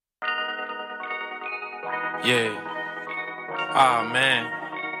Yeah. Ah, man.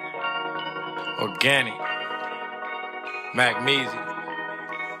 Organic. Mac Measy.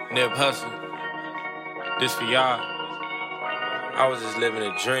 Nip Hustle. This for y'all. I was just living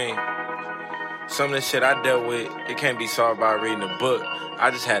a dream. Some of the shit I dealt with, it can't be solved by reading a book.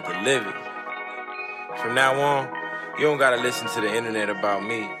 I just had to live it. From now on, you don't gotta listen to the internet about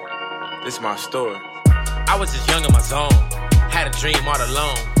me. This is my story. I was just young in my zone. Had a dream all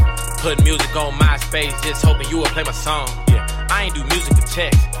alone. Put music on MySpace, just hoping you would play my song. Yeah, I ain't do music for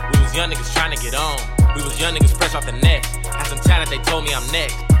checks. We was young niggas trying to get on. We was young niggas fresh off the nest. Had some talent, they told me I'm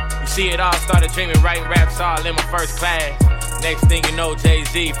next. You see it all, started dreaming, writing raps all in my first class. Next thing you know,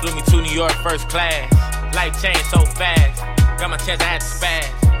 Jay-Z flew me to New York first class. Life changed so fast. Got my chest, I had to spaz.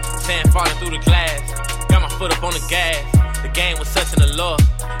 Sand falling through the glass. Got my foot up on the gas. The game was such an allure.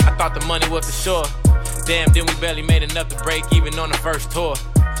 I thought the money was for sure. Damn, then we barely made enough to break even on the first tour.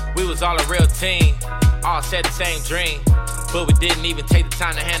 We was all a real team, all shared the same dream. But we didn't even take the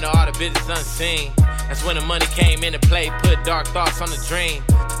time to handle all the business unseen. That's when the money came into play, put dark thoughts on the dream.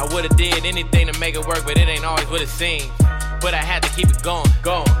 I would've did anything to make it work, but it ain't always what it seems. But I had to keep it going.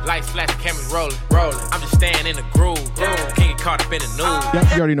 Lights flashing, cameras rolling. I'm just staying in the groove. Can't get caught up in the news.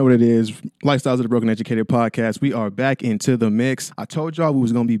 Yep, you already know what it is. Lifestyles of the Broken Educated podcast. We are back into the mix. I told y'all we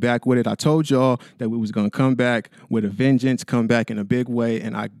was going to be back with it. I told y'all that we was going to come back with a vengeance, come back in a big way.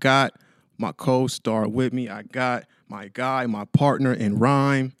 And I got my co-star with me. I got my guy, my partner in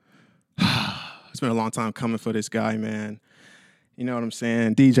rhyme. It's been a long time coming for this guy, man. You know what I'm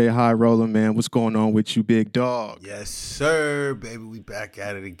saying? DJ High Roller, man. What's going on with you, big dog? Yes, sir, baby. We back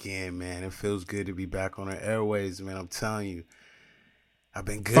at it again, man. It feels good to be back on the airways, man. I'm telling you. I've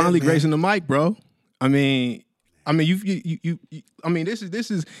been good. Finally man. gracing the mic, bro. I mean, you. I mean, this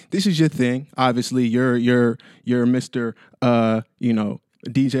is your thing. Obviously, you're Mr.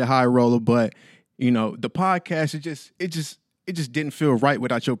 DJ High Roller, but the podcast it just didn't feel right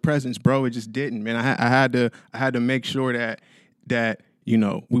without your presence, bro. It just didn't, man. I had to make sure that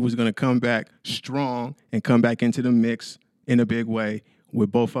we was gonna come back strong and come back into the mix in a big way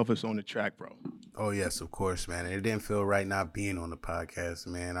with both of us on the track, bro. Oh yes, of course, man. And it didn't feel right not being on the podcast,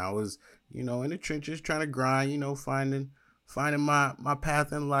 man. I was, in the trenches trying to grind, finding my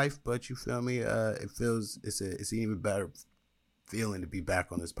path in life. But you feel me? It's an even better feeling to be back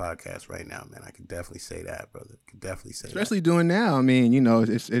on this podcast right now, man. I can definitely say that, brother. Could definitely say Especially that. doing now. I mean,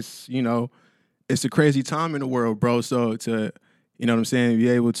 it's a crazy time in the world, bro. So to what I'm saying, be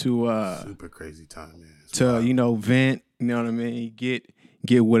able to super crazy time, man. It's to wild. vent, you know what I mean, get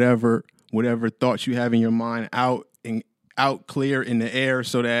whatever thoughts you have in your mind out clear in the air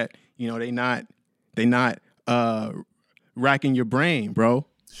so that they not racking your brain, bro.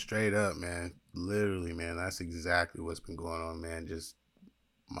 Straight up, man. Literally, man. That's exactly what's been going on, man. Just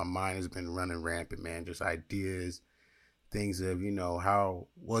my mind has been running rampant, man. Just ideas, things of,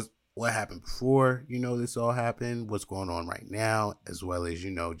 what happened before, this all happened, what's going on right now, as well as,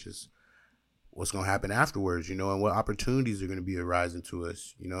 just what's going to happen afterwards, and what opportunities are going to be arising to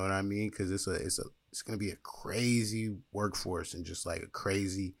us. You know what I mean? Because it's going to be a crazy workforce and just like a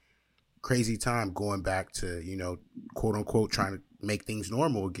crazy time going back to, quote unquote, trying to make things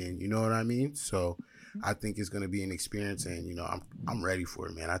normal again. You know what I mean? So I think it's going to be an experience, and, I'm ready for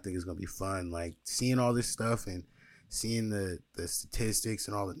it, man. I think it's going to be fun. Like seeing all this stuff and seeing the statistics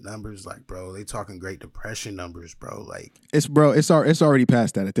and all the numbers, like, bro, they talking Great Depression numbers, bro. Like it's already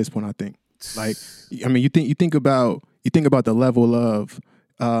past that at this point, I think. Like, I mean, you think about the level of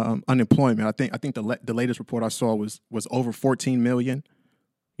unemployment. I think the latest report I saw was over 14 million.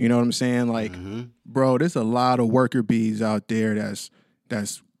 You know what I'm saying? Like, bro, there's a lot of worker bees out there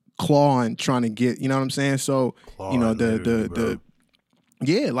that's clawing, trying to get. You know what I'm saying? So clawing, the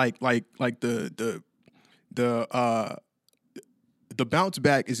bounce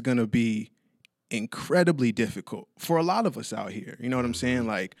back is gonna be incredibly difficult for a lot of us out here. You know what I'm saying?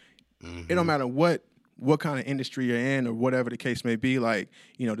 Like, it don't matter what kind of industry you're in or whatever the case may be. Like,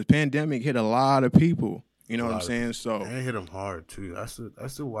 the pandemic hit a lot of people. You know what I'm saying? So and it hit them hard too. That's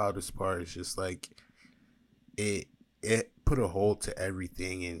the wildest part. It's just like it put a hold to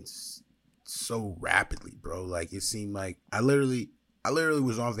everything and so rapidly, bro. Like it seemed like I literally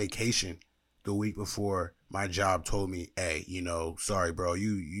was on vacation the week before my job told me, hey, sorry, bro,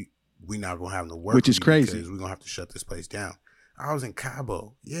 we not gonna have no work, which is crazy because we're gonna have to shut this place down. I was in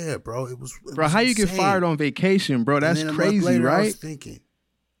Cabo. Yeah, bro. It was how you insane. get fired on vacation, bro? That's crazy, later, right? I was thinking.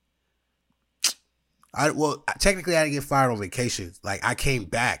 Technically I didn't get fired on vacation. Like I came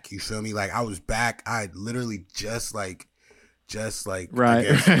back, you feel me? Like I was back. I literally just like right. I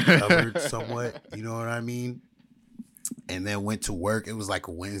guess, recovered somewhat. You know what I mean? and then went to work. It was like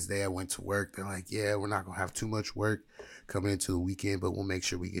a Wednesday. I went to work. They're like, yeah, we're not going to have too much work coming into the weekend, but we'll make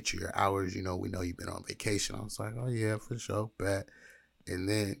sure we get you your hours. You know, we know you've been on vacation. I was like, oh, yeah, for sure. Bet. And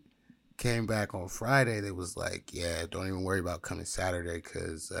then came back on Friday. They was like, yeah, don't even worry about coming Saturday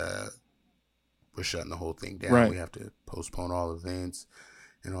because we're shutting the whole thing down. Right. We have to postpone all events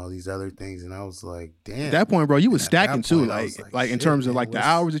and all these other things. And I was like, damn. At that point, bro, you was And at stacking that too. point, I was Like in shit, terms of man, like the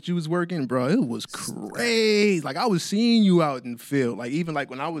hours that you was working, bro, it was crazy. Like I was seeing you out in the field. Like even like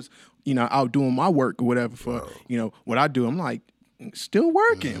when I was, you know, out doing my work or whatever for, Bro. you know, what I do, I'm like, still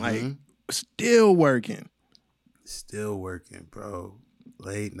working. Mhm. Like still working. Still working, bro.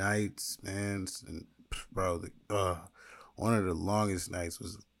 Late nights, man. And, bro, one of the longest nights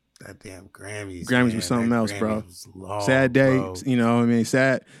was that damn Grammys. Grammys man. was something That else, Grammys bro. was long, Sad day, bro. you know what I mean?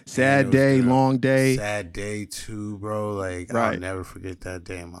 Sad Man, it was day, the long day. Sad day too, bro. Like Right. I'll never forget that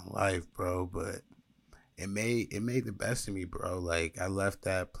day in my life, bro. But it made the best of me, bro. Like I left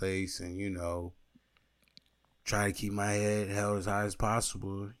that place and, you know, try to keep my head held as high as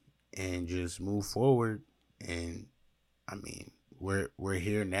possible and just move forward. And I mean, we're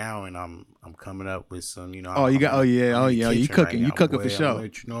here now, and I'm coming up with some, you know. Oh, you got. Oh yeah. I'm Oh in the yeah. You kitchen cooking? right You now, cooking boy. for I'm sure? gonna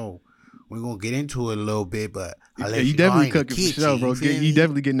let you know. We're gonna get into it a little bit, but I Yeah, let you you know definitely I ain't in the cooking for kitchen, sure, bro. you feel You me?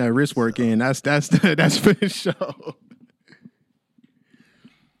 definitely getting that wrist work in. That's that's for sure.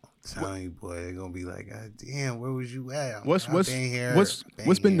 Telling you, boy, they're gonna be like, God damn, where was you at? I'm What's like, I've been here, what's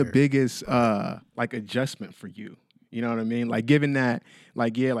been the here. biggest like adjustment for you? You know what I mean? Like given that,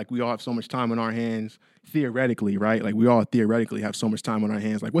 like yeah, like we all have so much time on our hands theoretically, right? Like we all theoretically have so much time on our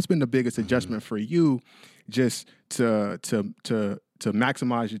hands. Like what's been the biggest adjustment for you, just to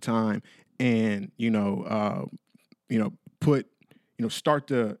maximize your time and put start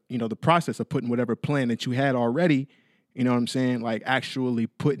the process of putting whatever plan that you had already. You know what I'm saying? Like actually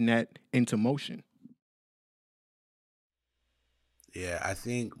putting that into motion. Yeah, I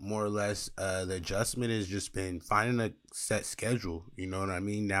think more or less the adjustment has just been finding a set schedule. You know what I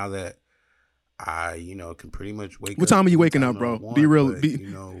mean? Now that I, can pretty much wake up. What time are you waking anytime up, bro? I want, Be real. but,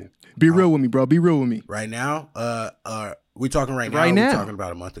 Be real with me, bro. Be real with me. right now, we talking right now. Right or now. we talking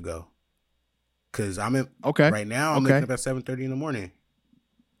about a month ago. Cause Okay. right now I'm Okay. waking up at 7:30 in the morning.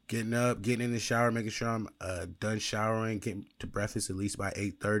 Getting up, getting in the shower, making sure I'm done showering, getting to breakfast at least by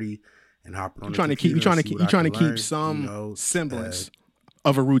 8:30, and hopping on. You trying to keep some semblance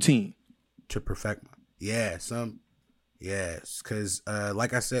of a routine to perfect yes, because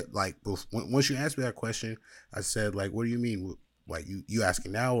like I said, like once you asked me that question, I said, like, what do you mean? Like you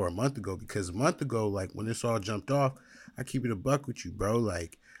asking now or a month ago? Because a month ago, like when this all jumped off, I keep it a buck with you, bro.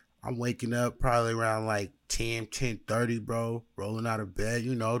 Like I'm waking up probably around like 10:30, bro, rolling out of bed,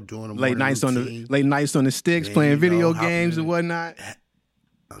 doing a late nights routine. late nights on the sticks, Then, playing video hopping games in- and whatnot.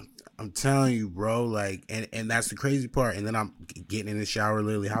 I'm telling you, bro, like, and that's the crazy part. And then I'm getting in the shower,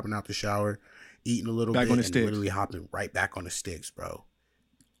 literally hopping out the shower, eating a little Back bit, on the and sticks. literally hopping right back on the sticks, bro.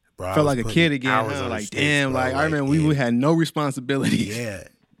 I Felt was like a putting kid again. hours Huh? on the Like sticks, damn, bro. like I remember we and- had no responsibilities. Yeah.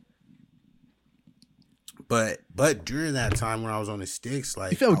 But during that time when I was on the sticks,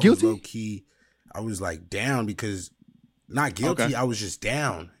 like You felt I was guilty? low key, I was like down because not guilty, Okay. I was just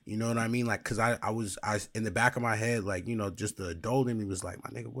down. You know what I mean? Like, cause I was in the back of my head, like, just the adult in me was like, my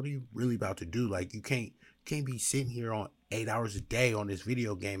nigga, what are you really about to do? Like, you can't be sitting here on 8 hours a day on this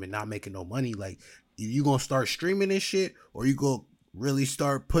video game and not making no money. Like, you gonna start streaming this shit, or you gonna really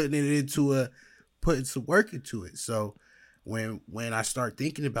start putting some work into it. So when I start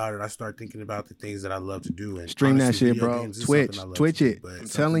thinking about it, I start thinking about the things that I love to do. And Stream that honestly, shit, video bro. games is something I love Twitch to do, it. but I'm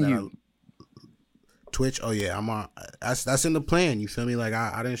something telling that you. Twitch, oh yeah, I'm on. That's in the plan. You feel me? Like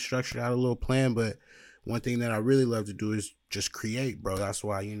I didn't structure out a little plan, but one thing that I really love to do is just create, bro. That's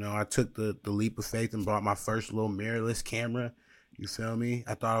why I took the leap of faith and bought my first little mirrorless camera. You feel me?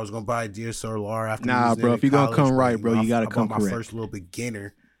 I thought I was gonna buy a DSLR after. Nah, using bro. it If you in gonna college, come but, right, bro, you gotta I come bought my correct. first little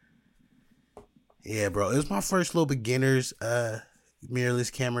beginner. Yeah, bro. It was my first little beginner's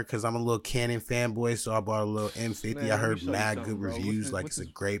mirrorless camera because I'm a little Canon fanboy, so I bought a little M50. Man, I let me heard show you mad something, good bro. reviews, like it's a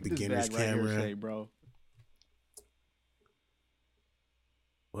great beginner's camera. Say, bro.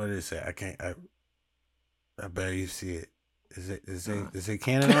 What did it say? I can't. I bet you see it. Is it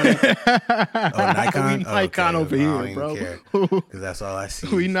Canon on it? Oh, Nikon? We Oh, Nikon okay. over I here, don't even bro. care. Because that's all I see.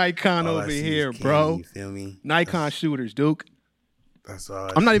 We Nikon All I over see is here, Canon, bro. You feel me? Nikon shooters, Duke. That's all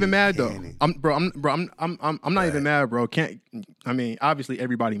I I'm not see even is mad though. Canon. I'm not even mad, bro. Obviously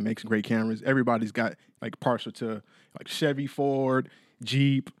everybody makes great cameras. Everybody's got like partial to like Chevy, Ford,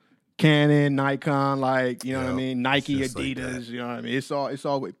 Jeep, Canon, Nikon, like, you know what I Yep. mean? Nike, It's just like Adidas, that. you know what I mean? It's all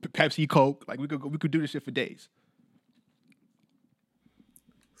Pepsi, Coke. Like we could do this shit for days.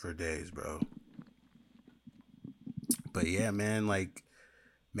 For days, bro. But yeah, man, like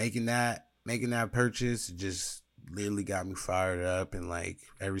making that purchase just literally got me fired up. And like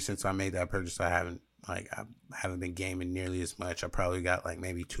ever since I made that purchase, I haven't been gaming nearly as much. I probably got like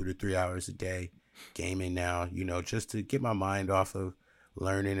maybe 2 to 3 hours a day gaming now, just to get my mind off of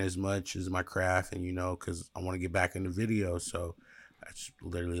learning as much as my craft, and because I want to get back into video. So that's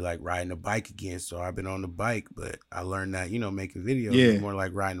literally like riding a bike again. So I've been on the bike, but I learned that making videos is more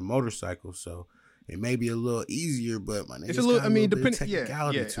like riding a motorcycle. So it may be a little easier, but my nigga, it's a little. I mean, depending.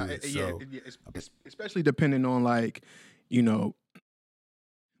 Technicality to it. So especially depending on like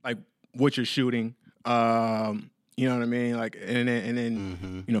like what you're shooting. You know what I mean? Like, and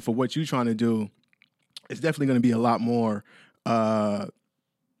then for what you're trying to do, it's definitely going to be a lot more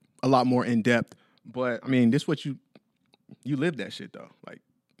in depth. But I mean, this what you live that shit though. Like,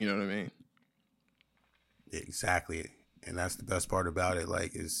 you know what I mean? Exactly. And that's the best part about it.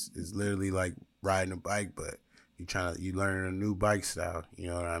 Like, it's literally like riding a bike, but you learning a new bike style. You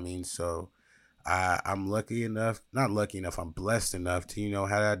know what I mean? So I'm not lucky enough, I'm blessed enough to, have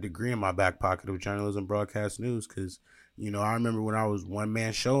that degree in my back pocket of journalism, broadcast news. Cause, I remember when I was one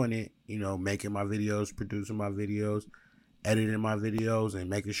man showing it, making my videos, producing my videos, editing my videos, and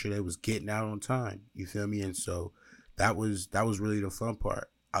making sure they was getting out on time. You feel me? And so that was really the fun part.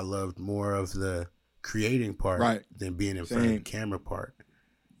 I loved more of the creating part than being in front of the camera part.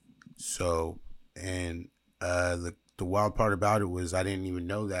 So, and the wild part about it was I didn't even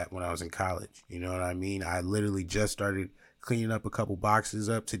know that when I was in college. You know what I mean? I literally just started cleaning up a couple boxes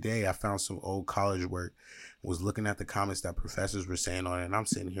up today. I found some old college work, was looking at the comments that professors were saying on it, and I'm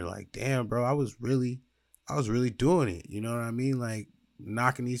sitting here like, damn, bro, I was really doing it. You know what I mean? Like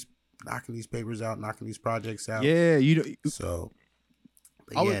knocking these papers out, knocking these projects out. Yeah, So,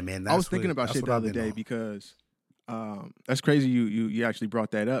 man, I was thinking about shit the other day because that's crazy. You actually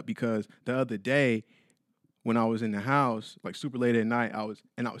brought that up because the other day when I was in the house, like super late at night, I was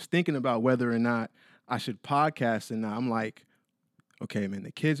thinking about whether or not I should podcast, and I'm like, okay, man,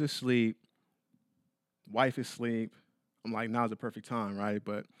 the kids are asleep, wife is asleep. I'm like, now's the perfect time, right?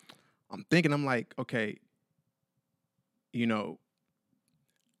 But I'm like, okay, I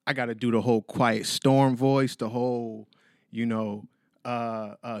got to do the whole quiet storm voice, the whole,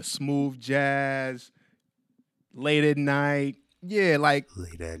 smooth jazz, late at night. Yeah, like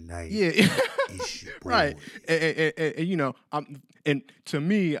late at night. Yeah, right. And to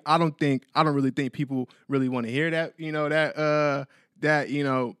me, I don't really think people really want to hear that. That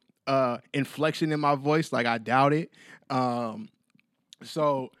inflection in my voice. Like I doubt it.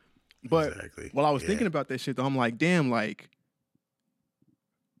 So, but while I was thinking about that shit, though, I'm like, damn, like,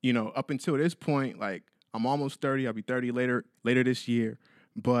 up until this point, like I'm almost 30. I'll be 30 later this year.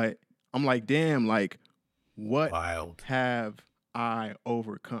 But I'm like, damn, like, what have I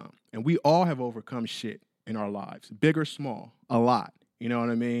overcome? And we all have overcome shit in our lives, big or small, a lot. You know what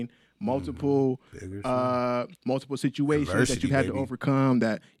I mean? Multiple situations Diversity, that you've had to overcome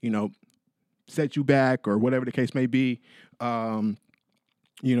that, set you back or whatever the case may be. But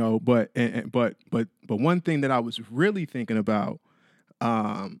one thing that I was really thinking about,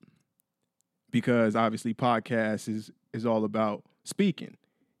 because obviously podcast is all about speaking,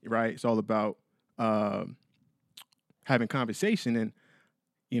 right? It's all about having conversation. And,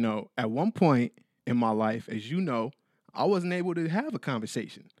 at one point in my life, as you know, I wasn't able to have a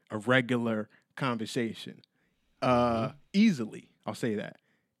regular conversation, easily. I'll say that.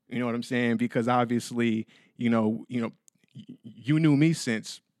 You know what I'm saying? Because obviously, you knew me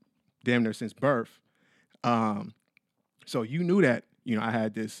damn near since birth. So you knew that, I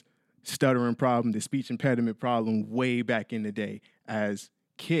had this stuttering problem, this speech impediment problem way back in the day as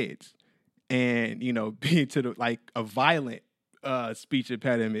kids. And, being to a violent speech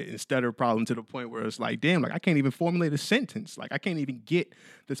impediment and stutter problem to the point where it's like, damn, like I can't even formulate a sentence. Like I can't even get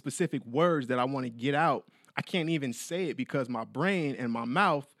the specific words that I want to get out. I can't even say it because my brain and my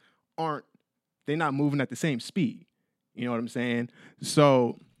mouth they're not moving at the same speed. You know what I'm saying?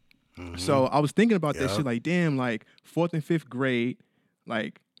 So, so I was thinking about that shit like, damn, like 4th and 5th grade,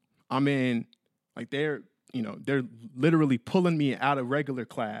 like I'm in, like they're literally pulling me out of regular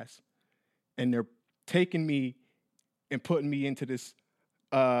class and they're taking me and putting me into this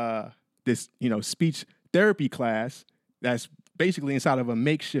speech therapy class that's basically inside of a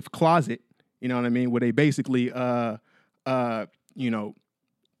makeshift closet, you know what I mean, where they basically bro,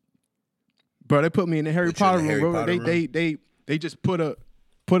 they put me in the Harry Potter room, bro. They just put a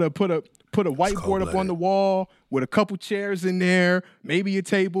whiteboard up on the wall with a couple chairs in there, maybe a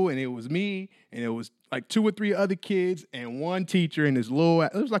table, and it was me, and it was like 2 or 3 other kids and one teacher in this little,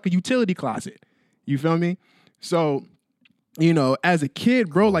 it was like a utility closet. You feel me? So, as a kid,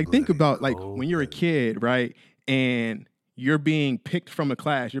 bro, like think about like when you're a kid, right? and you're being picked from a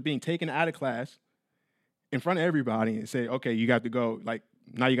class, you're being taken out of class in front of everybody and say, okay, you got to go, like,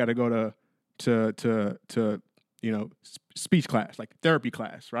 now you got to go to you know, speech class, like therapy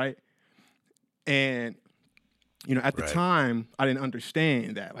class, right? And, you know, at the time, I didn't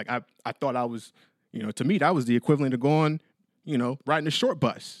understand that. Like, I thought I was, you know, to me, that was the equivalent of going, you know, riding a short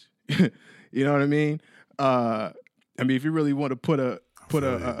bus. You know what I mean? I mean, if you really want to put a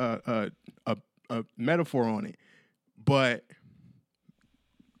metaphor on it, but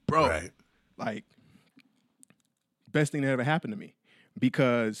bro, like, best thing that ever happened to me,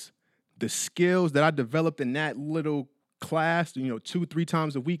 because the skills that I developed in that little class, you know, 2-3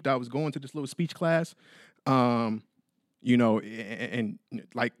 times a week that I was going to this little speech class, you know, and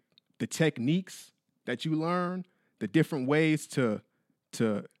like the techniques that you learn, the different ways to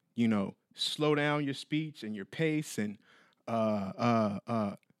you know, slow down your speech and your pace and you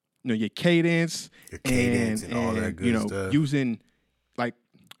know, your cadence and all that good you know, stuff. using, like,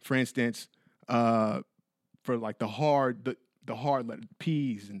 for instance, for like the hard letter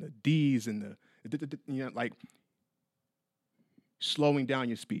P's and the D's and the you know, like slowing down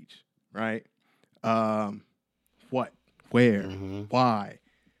your speech, right? What, where, why,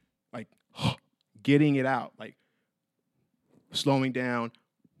 like getting it out, like slowing down.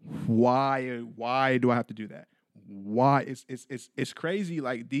 Why do I have to do that? Why? It's crazy.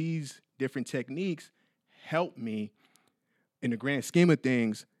 Like, these different techniques help me, in the grand scheme of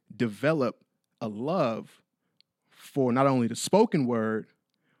things, develop a love for not only the spoken word,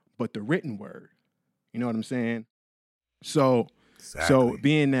 but the written word. You know what I'm saying? So, so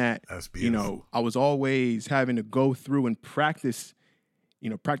being that, you know, I was always having to go through and practice,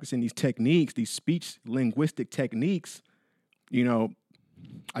 you know, practicing these techniques, these speech linguistic techniques, you know,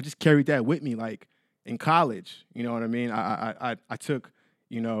 I just carried that with me, like, in college. You know what I mean? I took,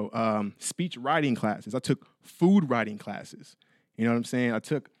 you know, speech writing classes. I took food writing classes. You know what I'm saying? I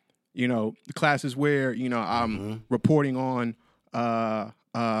took, you know, the classes where, you know, I'm reporting on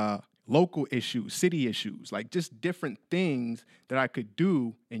local issues, city issues, like just different things that I could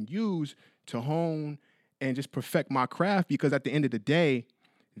do and use to hone and just perfect my craft, because at the end of the day,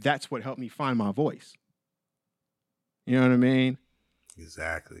 that's what helped me find my voice. You know what I mean?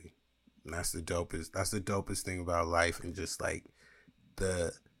 Exactly. And that's the dopest thing about life, and just like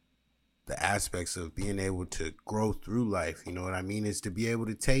the aspects of being able to grow through life, you know what I mean, is to be able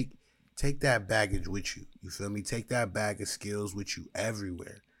to take that baggage with you. You feel me? Take that bag of skills with you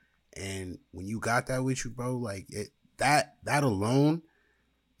everywhere. And when you got that with you, bro, like that alone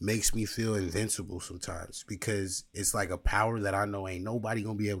makes me feel invincible sometimes, because it's like a power that I know ain't nobody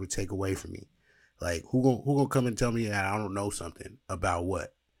gonna be able to take away from me. Like, who gonna come and tell me that I don't know something about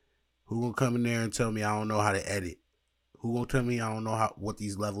what? Who gonna come in there and tell me I don't know how to edit? Who gonna tell me I don't know what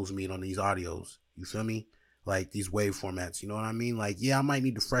these levels mean on these audios? You feel me? Like, these wave formats, you know what I mean? Like, yeah, I might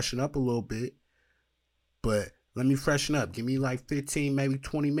need to freshen up a little bit, but let me freshen up. Give me like 15, maybe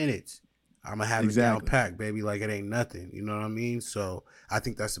 20 minutes. I'm gonna have it down packed, baby, like it ain't nothing. You know what I mean? So I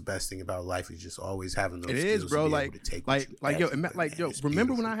think that's the best thing about life, is just always having those skills. It is, bro. Like, able to take yo,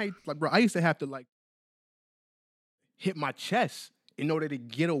 remember when I had, like, bro, I used to have to, like, hit my chest in order to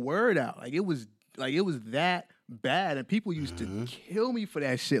get a word out. Like, it was that bad, and people used to kill me for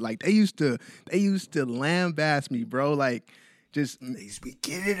that shit. Like, they used to lambaste me, bro. Like, just they used to be,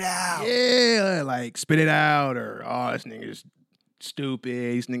 get it out. Yeah, like, spit it out, or, oh, this nigga's stupid.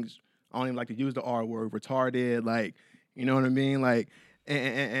 These niggas, I don't even like to use the R word, retarded. Like, you know what I mean? Like,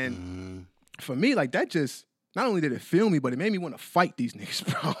 and for me, like, that just, not only did it feel me, but it made me want to fight these niggas,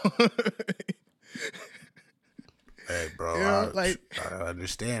 bro. Hey, bro, you know, I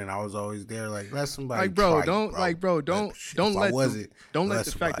understand. I was always there, like, let somebody, like, bro, try, don't, bro. like, bro, don't let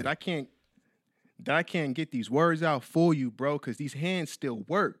the fact that I can't get these words out for you, bro, because these hands still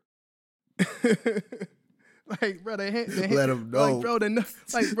work. Like, bro, the hand, let them know.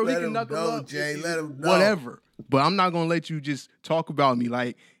 Like, bro, you can knuckle up, Jay. Let them know. Whatever. But I'm not gonna let you just talk about me,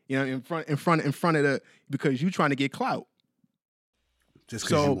 like, you know, in front of the, because you trying to get clout. Just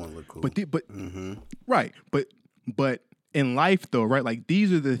because you want to look cool. But right. But in life, though, right? Like,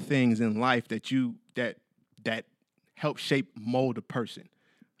 these are the things in life that help shape, mold a person.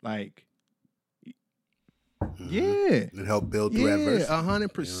 Like, yeah, and help build through adversity.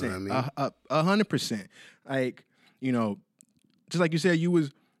 100%, 100%. Like, you know, just like you said, you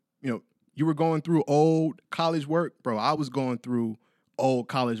were going through old college work, bro. I was going through old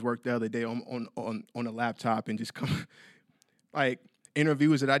college work the other day on a laptop, and just like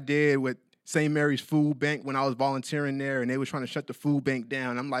interviews that I did with St. Mary's Food Bank when I was volunteering there, and they were trying to shut the food bank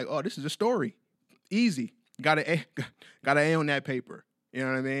down. I'm like, oh, this is a story, easy. Got an A on that paper. You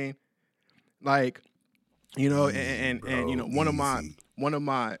know what I mean? Like, You know, Easy, and you bro. know, Easy. one of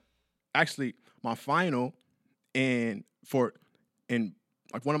my actually my final and for in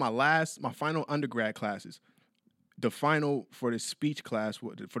like one of my final undergrad classes, the final for the speech class,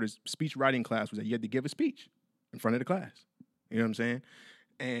 for the speech writing class, was that you had to give a speech in front of the class. You know what I'm saying?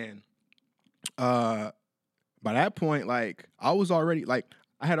 And uh, by that point, like I was already like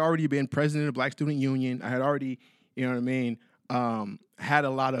I had already been president of Black Student Union. I had already, you know what I mean, had a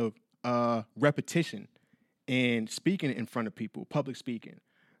lot of repetition in speaking in front of people, public speaking.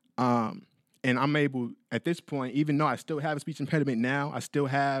 Um, and I'm able at this point, even though I still have a speech impediment now, I still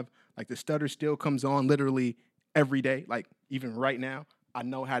have like the stutter still comes on literally every day. Like even right now, I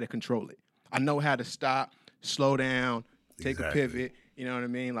know how to control it. I know how to stop, slow down, take a Exactly. pivot. You know what I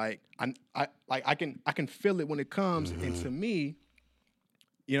mean? Like I can feel it when it comes. And to me,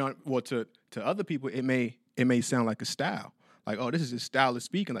 you know, well to other people, it may sound like a style. Like, oh, this is his style of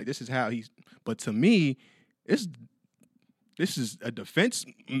speaking. Like this is how he's. But to me, it's this is a defense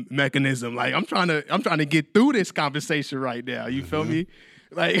mechanism. Like I'm trying to get through this conversation right now. You feel me?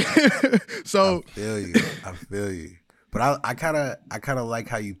 Like so. I feel you. But I kind of like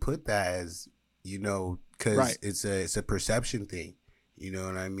how you put that as, you know, because Right. it's a perception thing. You know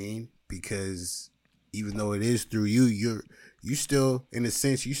what I mean? Because even though it is through you, you still, in a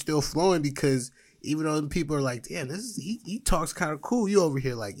sense, you still flowing, because even though people are like, damn, he talks kind of cool. You over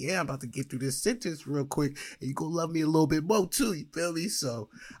here like, yeah, I'm about to get through this sentence real quick, and you gonna love me a little bit more too. You feel me? So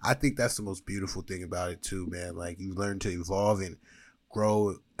I think that's the most beautiful thing about it too, man. Like you learn to evolve and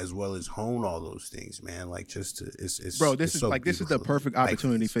grow as well as hone all those things, man. Like just to, Bro, it's so this is the beautiful. perfect Like,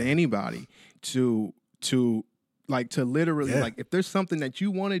 opportunity for anybody to literally Yeah. like if there's something that you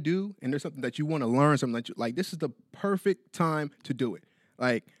want to do and there's something that you want to learn, something that you like, this is the perfect time to do it.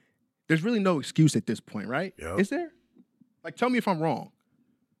 Like there's really no excuse at this point, right? Yup. Is there? Like tell me if I'm wrong.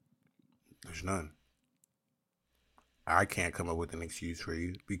 There's none. I can't come up with an excuse for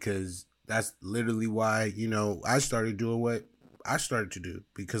you, because that's literally why, you know, I started doing what I started to do,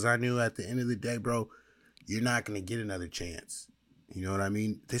 because I knew at the end of the day, bro, you're not going to get another chance. You know what I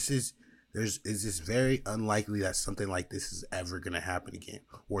mean? It's just very unlikely that something like this is ever going to happen again,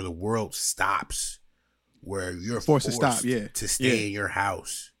 where the world stops, where you're Forced to stop, yeah. to stay Yeah. in your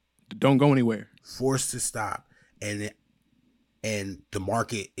house, Don't go anywhere. forced to stop, and the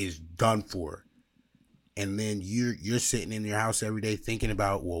market is done for. And then you're sitting in your house every day thinking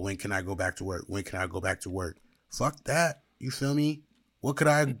about, well, when can I go back to work? When can I go back to work? Fuck that. You feel me? What could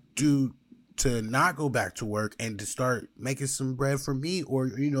I do to not go back to work and to start making some bread for me, or,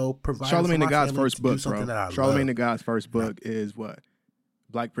 you know, provide Charlemagne for the my God's family first to do book, something bro. that I Charlemagne the love. God's first book is what?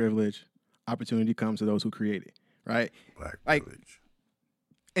 Black privilege, opportunity comes to those who create it, right? Black Like, privilege.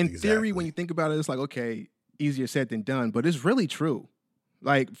 in theory, Exactly. when you think about it, it's like, okay, easier said than done, but it's really true.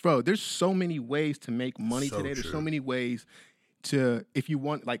 Like, bro, there's so many ways to make money So today. There's so true. many ways to, if you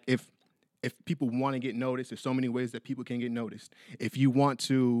want, like, if people want to get noticed, there's so many ways that people can get noticed. If you want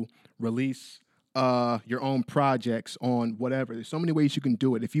to release your own projects on whatever, there's so many ways you can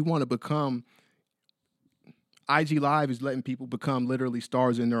do it. If you want to become, IG Live is letting people become literally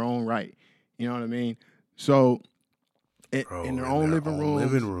stars in their own right. You know what I mean? So, Bro, in their own living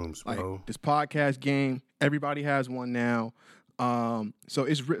rooms, bro. like this podcast game, everybody has one now. So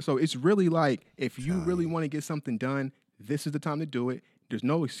it's really like if you really want to get something done, this is the time to do it. There's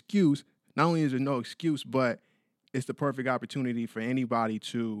no excuse. Not only is there no excuse, but it's the perfect opportunity for anybody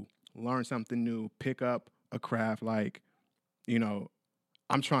to learn something new, pick up a craft. Like, you know,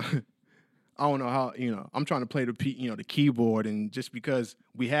 I'm trying. I don't know how, you know, I'm trying to play the keyboard, and just because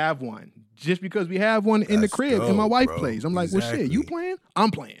we have one in the That's crib and my dope, wife bro. plays, I'm like, well, shit, you Exactly. playing?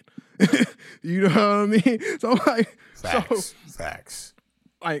 I'm playing. You know what I mean? So I'm like, Facts.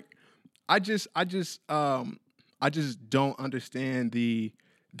 like, I just don't understand the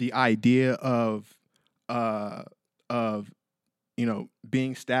idea of you know,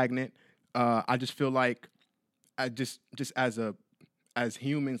 being stagnant. I just feel like just as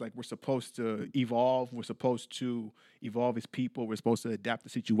humans, like we're supposed to evolve. We're supposed to evolve as people. We're supposed to adapt to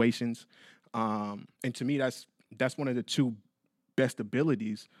situations. And to me, that's one of the two best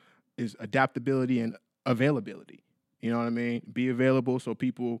abilities is adaptability and availability. You know what I mean? Be available so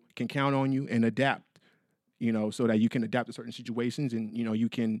people can count on you, and adapt, you know, so that you can adapt to certain situations, and, you know, you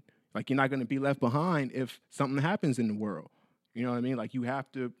can, like, you're not going to be left behind if something happens in the world. You know what I mean? Like you got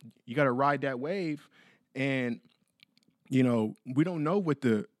to ride that wave, and, you know, we don't know what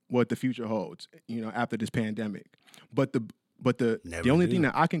the future holds, you know, after this pandemic. But the Never the only do. thing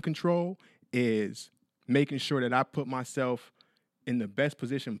that I can control is making sure that I put myself in the best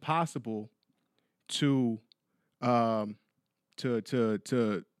position possible to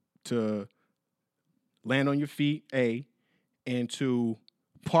to land on your feet, and to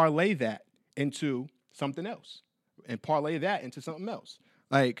parlay that into something else, and parlay that into something else.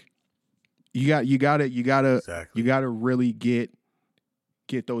 Like you gotta Exactly. really get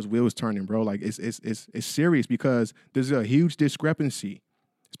those wheels turning, bro. Like it's serious because there's a huge discrepancy,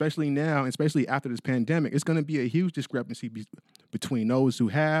 especially now, especially after this pandemic. It's gonna be a huge discrepancy between those who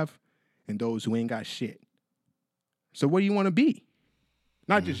have and those who ain't got shit. So what do you want to be?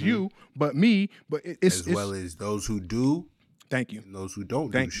 Not just you, but me. But it's well as those who do. Thank you. And those who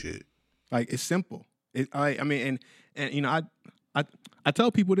don't do shit. Like it's simple. I mean, and you know, I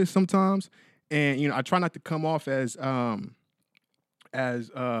tell people this sometimes, and you know, I try not to come off as you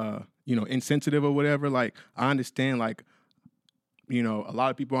know, insensitive or whatever. Like I understand, like, you know, a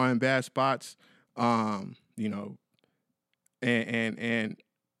lot of people are in bad spots, you know, and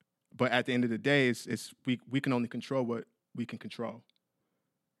but at the end of the day, it's we can only control what we can control.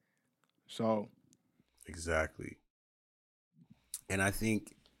 So exactly. And I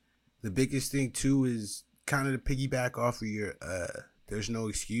think the biggest thing too is kind of to piggyback off of your there's no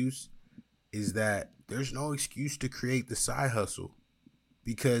excuse, is that there's no excuse to create the side hustle.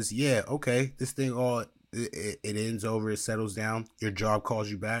 Because yeah, okay, this thing it ends over, it settles down, your job calls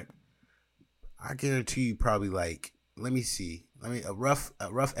you back. I guarantee you probably like, let me see. A rough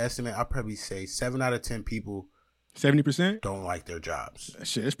estimate, I'll probably say 7 out of 10 people 70% don't like their jobs.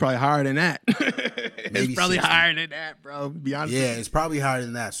 Shit, it's probably higher than that. It's probably 60. higher than that, bro. Be honest. Yeah, it's probably higher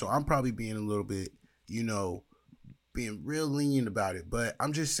than that. So I'm probably being a little bit, you know, being real lenient about it. But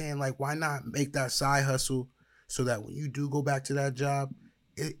I'm just saying, like, why not make that side hustle so that when you do go back to that job,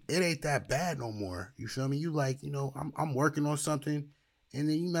 it ain't that bad no more. You feel me? You like, you know, I'm working on something, and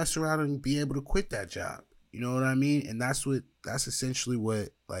then you mess around and be able to quit that job. You know what I mean? And that's essentially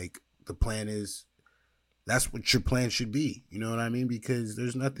what, like, the plan is. That's what your plan should be. You know what I mean? Because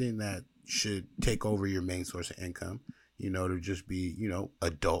there's nothing that should take over your main source of income, you know, to just be, you know,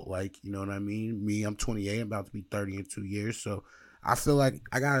 adult like, you know what I mean? Me, I'm 28, I'm about to be 30 in 2 years. So I feel like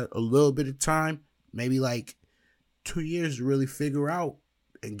I got a little bit of time, maybe like 2 years to really figure out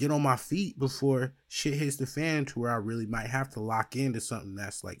and get on my feet before shit hits the fan to where I really might have to lock into something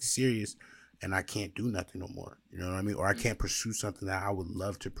that's like serious and I can't do nothing no more. You know what I mean? Or I can't pursue something that I would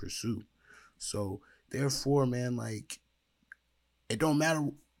love to pursue. So therefore, man, like, it don't matter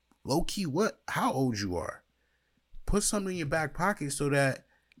low key how old you are. Put something in your back pocket so that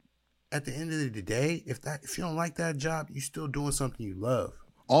at the end of the day, if you don't like that job, you're still doing something you love.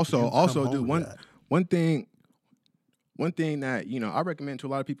 Also, dude, one thing that, you know, I recommend to a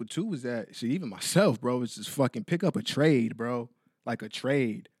lot of people too is that, shit, even myself, bro, is just fucking pick up a trade, bro. Like a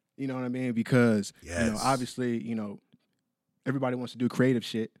trade. You know what I mean? Because, you know, obviously, you know, everybody wants to do creative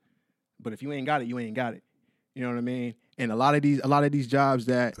shit. But if you ain't got it, you ain't got it. You know what I mean? And a lot of these jobs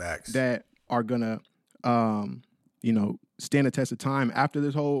that are gonna you know, stand the test of time after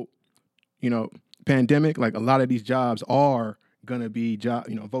this whole, you know, pandemic, like a lot of these jobs are gonna be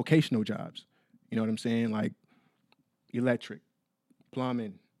vocational jobs. You know what I'm saying? Like electric,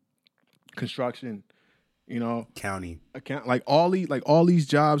 plumbing, construction, you know, like all these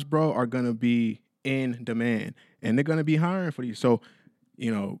jobs, bro, are gonna be in demand, and they're gonna be hiring for these. So,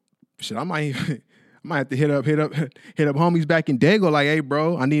 you know, shit, I might have to hit up homies back in Dago, like, hey,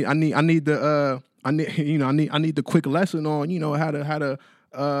 bro, I need the quick lesson on, you know, how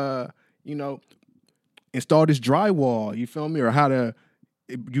to you know, install this drywall. You feel me? Or how to,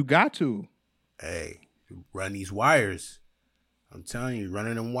 you got to. Hey, run these wires. I'm telling you,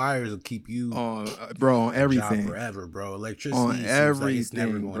 running them wires will keep you on everything job forever, bro. Electricity on everything, like it's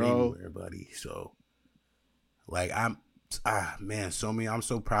never going bro. anywhere, buddy. So, like, I'm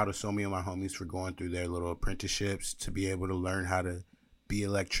so proud of so many of my homies for going through their little apprenticeships to be able to learn how to be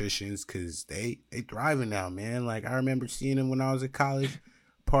electricians, because they thriving now, man. Like, I remember seeing them when I was at college,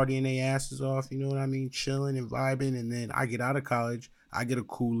 partying their asses off, you know what I mean, chilling and vibing, and then I get out of college, I get a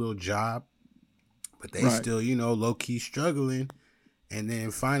cool little job, but they still, you know, low key struggling. And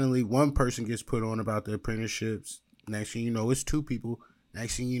then finally, one person gets put on about the apprenticeships. Next thing you know, it's 2 people.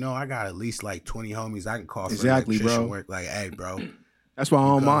 Next thing you know, I got at least like 20 homies I can call for electrician work. Like, hey, bro. That's why I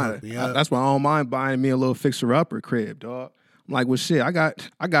don't mind. That's why I don't mind buying me a little fixer-upper crib, dog. I'm like, well, shit, I got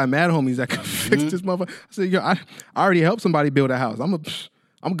mad homies that can fix this motherfucker. I said, yo, I already helped somebody build a house.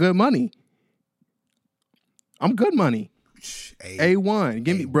 I'm good money. I'm good money. A1.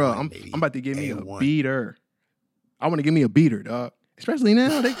 Give me, bro. I'm about to give me a beater. I want to give me a beater, dog. Especially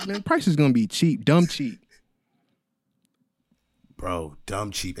now, the price is gonna be cheap, dumb cheap. Bro,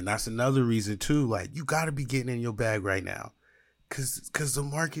 dumb cheap. And that's another reason too. Like, you gotta be getting in your bag right now. Cause the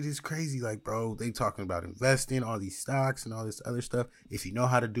market is crazy. Like, bro, they talking about investing, all these stocks and all this other stuff. If you know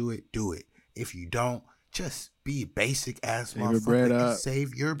how to do it, do it. If you don't, just be a basic ass Save your bread motherfucker and up.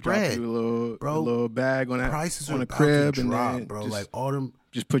 save your Drop bread. you a Bro, little bag on that prices on are a about crib, to and drop, then bro. just, Like all them,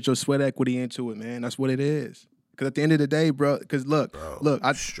 just put your sweat equity into it, man. That's what it is. Because at the end of the day, bro. Because look, bro,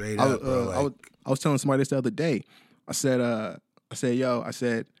 straight up, bro. Like, I was telling somebody this the other day. I said,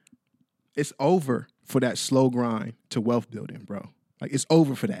 it's over for that slow grind to wealth building, bro. Like it's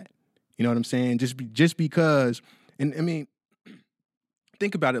over for that. You know what I'm saying? Just because, and I mean,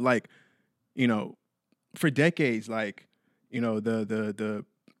 think about it. Like, you know, for decades, like, you know, the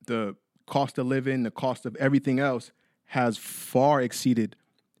cost of living, the cost of everything else has far exceeded,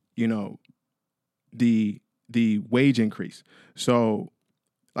 you know, the wage increase. So,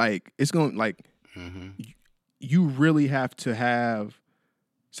 like, it's going like you really have to have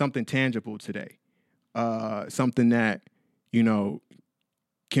something tangible today, something that, you know,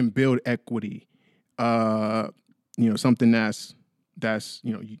 can build equity. You know, something that's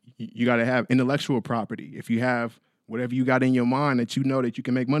you know, you got to have intellectual property. If you have whatever you got in your mind that you know that you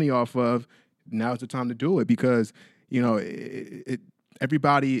can make money off of, now's the time to do it, because you know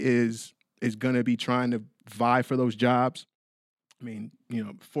everybody is gonna be trying to vie for those jobs. I mean, you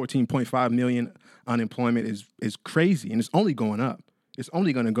know, 14.5 million unemployment is crazy, and it's only going up. It's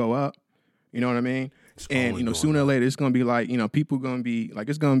only going to go up. You know what I mean? And you know, sooner or later, it's going to be like, you know, people going to be like,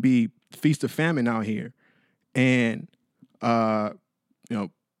 it's going to be feast of famine out here, and you know,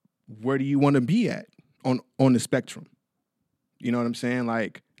 where do you want to be at on the spectrum? You know what I'm saying?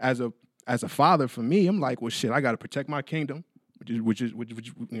 Like as a father, for me, I'm like, well, shit, I got to protect my kingdom, which is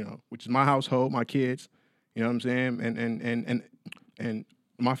you know, which is my household, my kids. You know what I'm saying? And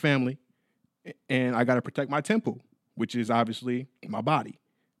my family, and I got to protect my temple, which is obviously my body.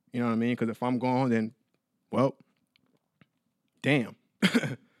 You know what I mean? Because if I'm gone, then, well, damn.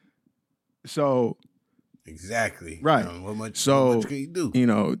 So. Exactly. Right. What much can you do? You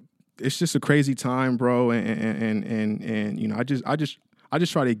know, it's just a crazy time, bro. And you know, I just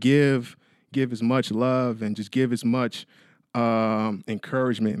try to give as much love and just give as much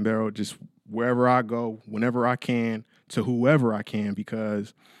encouragement, bro. Just wherever I go, whenever I can, to whoever I can,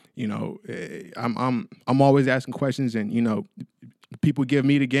 because you know, I'm always asking questions, and you know, people give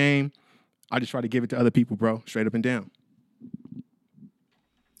me the game. I just try to give it to other people, bro, straight up and down.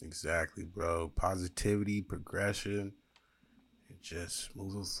 Exactly, bro. Positivity, progression, and just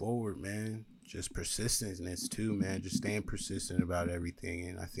moving forward, man. Just persistence too, man. Just staying persistent about everything,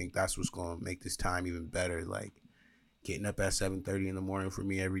 and I think that's what's going to make this time even better. Like getting up at 7:30 in the morning for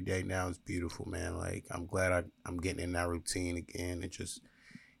me every day now is beautiful, man. Like I'm glad I'm getting in that routine again, and just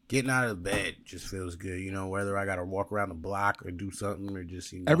getting out of bed just feels good. You know, whether I got to walk around the block or do something, or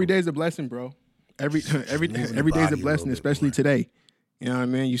just, you know, every day's a blessing, bro. Every day's a blessing, especially more today. You know what I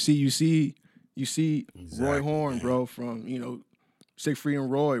mean? You see exactly, Roy Horn, man. bro, from, you know, Siegfried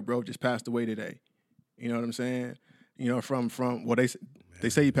and Roy, bro, just passed away today. You know what I'm saying? You know, from well, they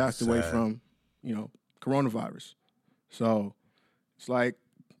say he passed away from, you know, coronavirus. So it's like,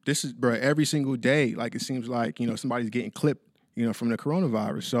 this is, bro, every single day, like it seems like, you know, somebody's getting clipped, you know, from the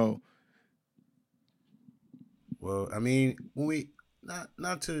coronavirus. So, well, I mean, when we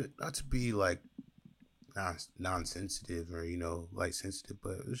not to be like non-sensitive or, you know, like sensitive,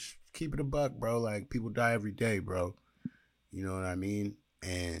 but just keep it a buck, bro. Like people die every day, bro. You know what I mean?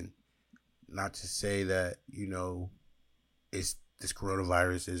 And not to say that, you know, it's this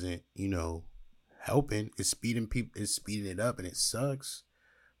coronavirus isn't, you know, helping. It's speeding it up, and it sucks.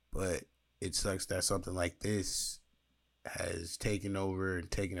 But it sucks that something like this has taken over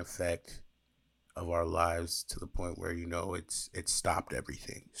and taken effect of our lives to the point where, you know, it's stopped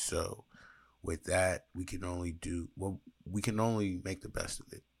everything. So with that, we can only make the best of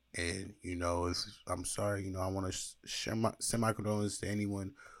it. And, you know, I'm sorry, you know, I want to send my condolences to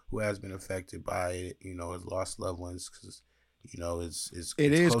anyone who has been affected by it, you know, has lost loved ones, because, you know, it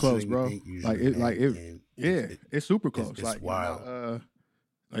is close, bro. Usually, it's super close. It's like, wild. You know,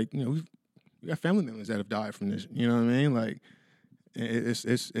 like, you know, we got family members that have died from this. You know what I mean? Like, it's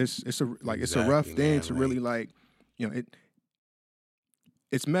a rough thing, man, to really, like, you know,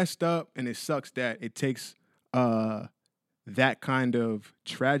 it's messed up, and it sucks that it takes that kind of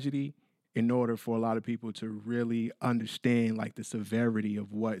tragedy in order for a lot of people to really understand, like, the severity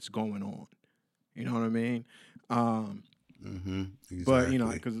of what's going on. You know what I mean? Exactly. But, you know,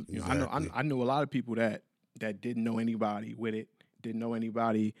 because, you know, I knew a lot of people that didn't know anybody with it, didn't know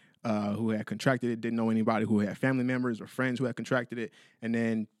anybody who had contracted it, didn't know anybody who had family members or friends who had contracted it, and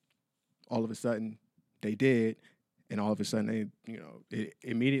then all of a sudden they did, and all of a sudden they, you know, it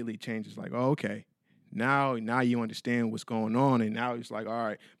immediately changes, like, oh, okay, now you understand what's going on, and now it's like, all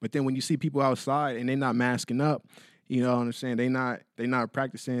right. But then when you see people outside and they're not masking up, you know what I'm saying, they not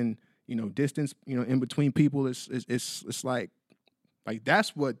practicing, distance, in between people. It's like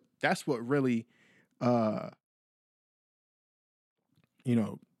that's what really,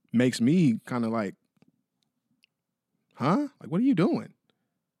 makes me kind of like, huh? Like, what are you doing?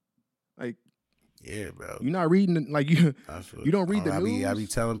 Like, yeah, bro. You're not reading you don't read the news. I be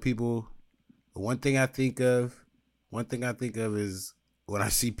telling people. One thing I think of is when I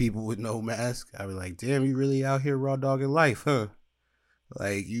see people with no mask, I be like, damn, you really out here raw dogging life, huh?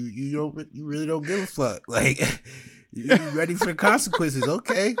 Like you really don't give a fuck. Like you ready for the consequences.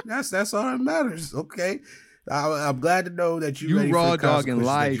 Okay. That's all that matters. Okay. I'm glad to know that you ready raw for the dogging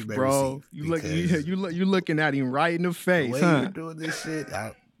life, bro. You looking at him right in the face, the way you're doing this shit.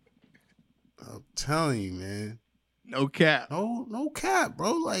 I'm telling you, man. No cap. No cap,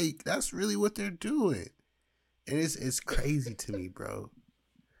 bro. Like, that's really what they're doing. And it's crazy to me, bro.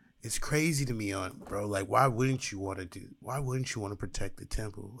 It's crazy to me, bro. Like, why wouldn't you want to protect the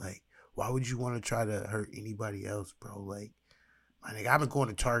temple? Like, why would you want to try to hurt anybody else, bro? Like, my nigga, I've been going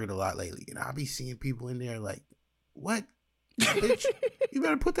to Target a lot lately, and I be seeing people in there like, what? Bitch, you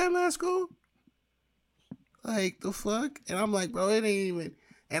better put that mask on? Like, the fuck? And I'm like, bro, it ain't even...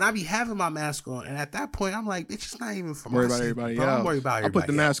 And I be having my mask on, and at that point, I'm like, bitch, it's not even for my safety, everybody bro. else. I'm worried about everybody I put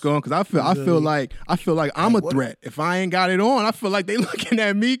the mask on because I feel like I'm a threat. If I ain't got it on, I feel like they looking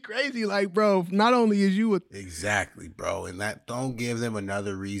at me crazy. Like, bro, not only is you exactly, bro, and that don't give them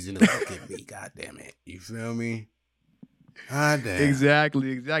another reason to look at me. God damn it, you feel me? God damn.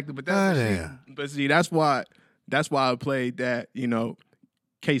 Exactly. But see, that's why I played that,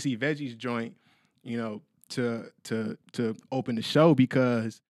 KC Veggies joint, to open the show,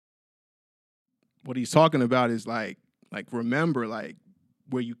 because what he's talking about is like remember like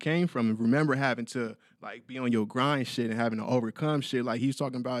where you came from, and remember having to like be on your grind shit and having to overcome shit. Like he's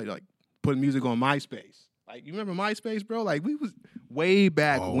talking about like putting music on MySpace. Like, you remember MySpace, bro? Like, we was way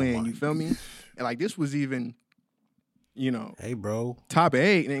back when, you feel me? And like this was even, hey, bro, top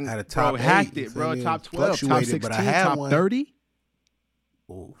 8, and had a top 8, hacked it, bro. Top 12, top 16, top 30.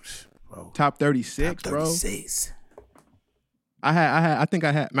 Oh, bro. Top 36, top 36. Bro. I think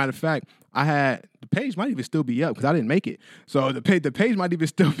I had, matter of fact, the page might even still be up because I didn't make it. So the page might even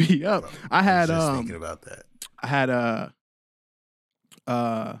still be up. Bro, I had just thinking about that. I had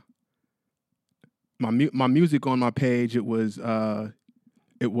my music on my page. It was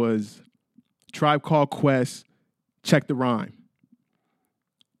Tribe Called Quest, Check the Rhyme.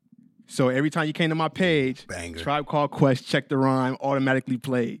 So every time you came to my page, banger. Tribe Called Quest, Check the Rhyme automatically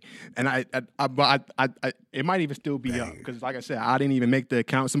played, and I it might even still be up because, like I said, I didn't even make the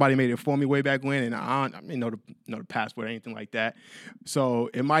account. Somebody made it for me way back when, and I didn't know the password or anything like that. So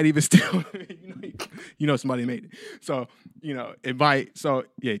it might even still, somebody made it. So it might. So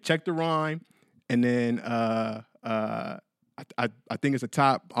yeah, Check the Rhyme, and then I think it's a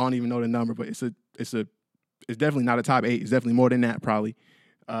top. I don't even know the number, but it's definitely not a top 8. It's definitely more than that, probably.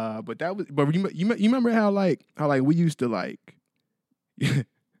 But you remember how we used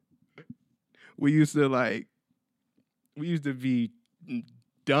to be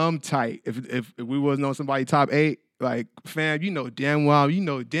dumb tight if we wasn't on somebody top 8. Like, fam, damn well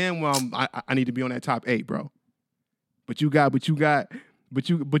I need to be on that top 8, bro. But you got Fadoop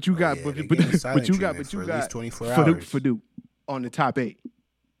on the top 8.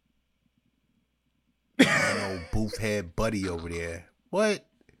 Booth head buddy over there. What?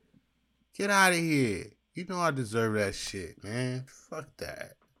 Get out of here. You know I deserve that shit, man. Fuck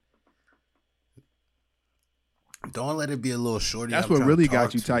that. Don't let it be a little shorty. That's what really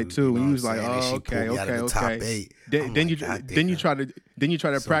got you tight too. When you was like, "Oh, okay." Then you try to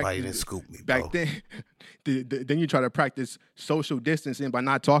practice. Somebody didn't scoop me, bro. Back then you try to practice social distancing by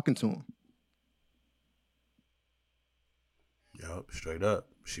not talking to him. Yup, straight up.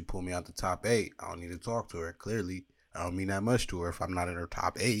 She pulled me out the top 8. I don't need to talk to her. Clearly, I don't mean that much to her if I'm not in her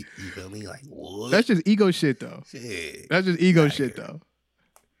top 8. You feel me? Like, what? That's just ego shit, though. Shit. That's just ego shit, though.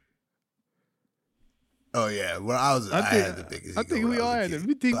 Oh yeah, well I had the biggest. I think we all had it.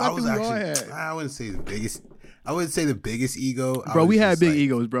 I wouldn't say the biggest. I wouldn't say the biggest ego. Bro, we had big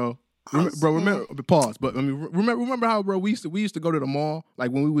egos, bro. Remember? Pause. But I mean, remember how, bro? We used to go to the mall,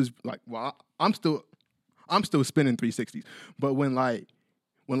 like when we was like, well, I'm still spinning 360s, but when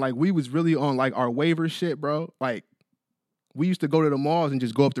we was really on like our waiver shit, bro. Like, we used to go to the malls and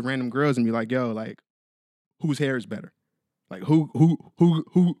just go up to random girls and be like, yo, like, whose hair is better? Like, who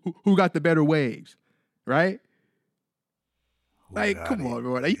got the better waves? Right? Like, come on,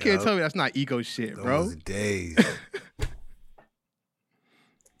 bro. Like, you can't tell me that's not ego shit, bro. Those days.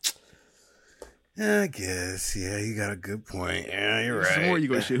 I guess, yeah, you got a good point. Yeah, you're right. Some more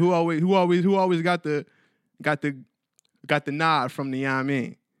ego shit. Who always got the nod from the, you know what I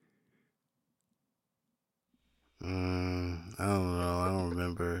mean? I don't know. I don't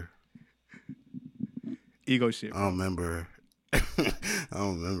remember. Ego shit, I bro. don't remember. I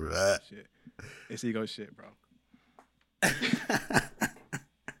don't remember that. Shit. It's ego shit, bro.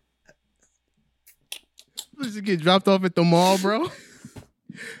 Just get dropped off at the mall, bro.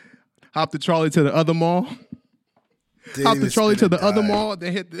 Hop the trolley to the other mall. Hop the trolley to the other mall.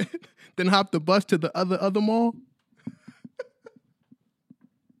 Then then hop the bus to the other mall.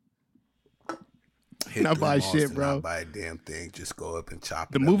 Not buy shit, bro. Not buy a damn thing. Just go up and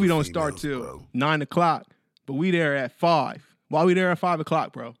chop. The movie don't start till 9:00, but we there at 5. Why we there at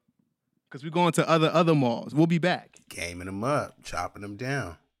 5:00, bro? Because we going to other malls. We'll be back. Gaming them up, chopping them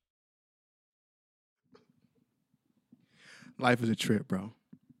down. Life is a trip, bro.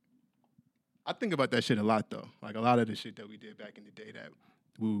 I think about that shit a lot, though. Like a lot of the shit that we did back in the day that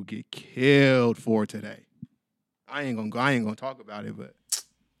we would get killed for today. I ain't gonna talk about it, but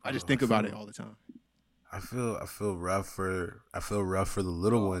I just think about it all the time. I feel rough for the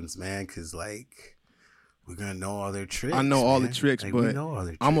little ones, man, because like we're gonna know all their tricks. I know all the man. tricks, Like, but we know all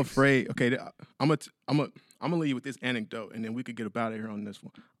their I'm tricks. afraid. Okay, I'm gonna leave you with this anecdote, and then we could get up out of here on this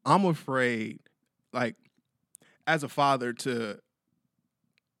one. I'm afraid, like, as a father to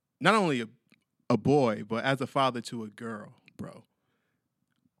not only a boy, but as a father to a girl, bro.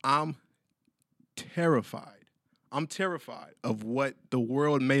 I'm terrified. I'm terrified of what the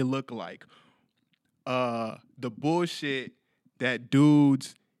world may look like. The bullshit that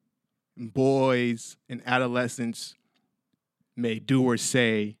dudes, boys, and adolescents may do or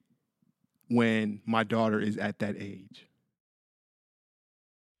say when my daughter is at that age.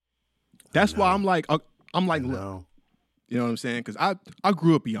 That's why I'm like, look, No. you know what I'm saying? Because I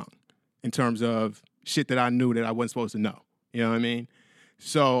grew up young in terms of shit that I knew that I wasn't supposed to know. You know what I mean?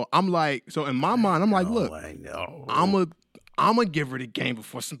 So I'm like, so in my mind, I'm like, look, I know. I'm a give her the game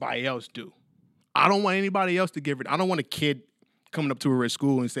before somebody else do. I don't want anybody else to give her. I don't want a kid coming up to her at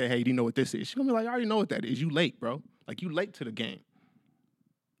school and say, hey, do you know what this is? She's gonna be like, I already know what that is. You late, bro. Like, you late to the game.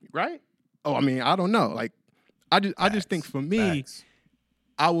 Right? Oh, I mean, I don't know. Like, I just think for me, Facts.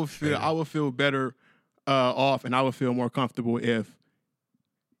 I would feel better off, and I would feel more comfortable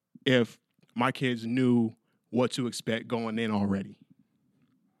if my kids knew what to expect going in already.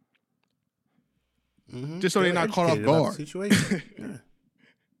 Just so they're not caught off Educated about the guard. situation. Yeah.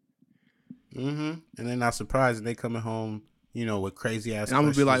 And they're not surprised, and they coming home, you know, with crazy ass. And I'm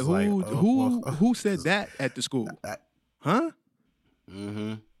gonna be like, questions who said that at the school? Huh?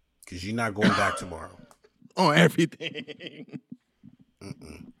 Because you're not going back tomorrow. On everything.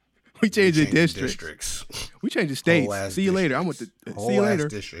 We changed the districts. We changed the states. See you later. I went to see you later.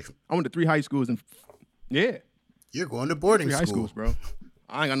 District. I went to 3 high schools and yeah, You're going to boarding 3 school. high schools, bro.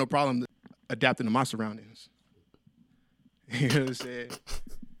 I ain't got no problem adapting to my surroundings. You know what I'm saying?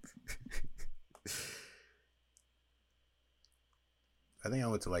 I think I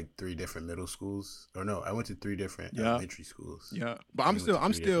went to like 3 different middle schools. Or no, I went to 3 different Yeah. elementary schools. Yeah, but And we went to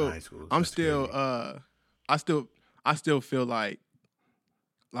 3 different high schools. That's crazy. I still feel like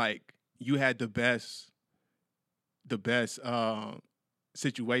you had the best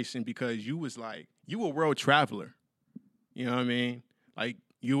situation because you were a world traveler. You know what I mean? Like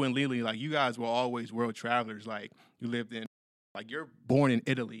you and Lily, like you guys were always world travelers. Like you lived in, like you're born in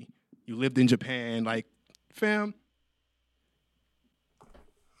Italy. You lived in Japan. Like, fam.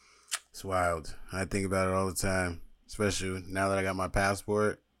 It's wild. I think about it all the time, especially now that I got my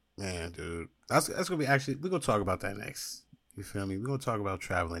passport. Man, dude, that's gonna be actually. We're gonna talk about that next. You feel me? We're gonna talk about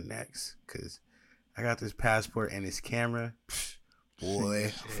traveling next because I got this passport and this camera. Psh, boy,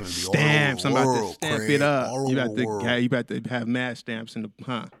 I'm finna be Stamps. I'm all over the about to world, stamp Craig. it up. All You over about the to, world. yeah, you about to have mad stamps in the,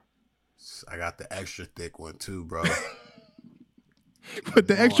 huh? I got the extra thick one too, bro. With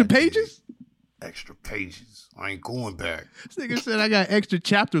the No extra idea. pages? Extra pages. I ain't going back. This nigga said I got extra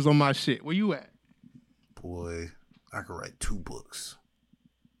chapters on my shit. Where you at? Boy, I could write 2 books.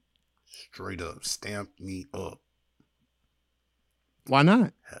 Straight up, stamp me up. Why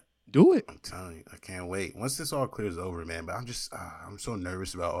not? Do it. I'm telling you, I can't wait. Once this all clears over, man. But I'm just, I'm so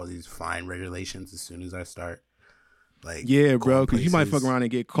nervous about all these fine regulations as soon as I start. Like, Yeah, bro, going because you might fuck places. around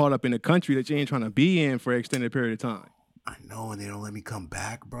and get caught up in a country that you ain't trying to be in for an extended period of time. I know, and they don't let me come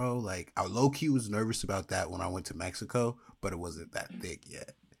back, bro. Like, I low key was nervous about that when I went to Mexico, but it wasn't that thick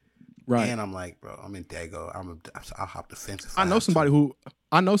yet. Right. And I'm like, bro, I'm in Dago. I'll hop the fence. If I know somebody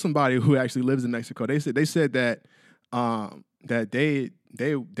who actually lives in Mexico. They said that that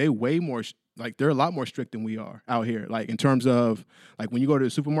they way more like they're a lot more strict than we are out here. Like in terms of like when you go to the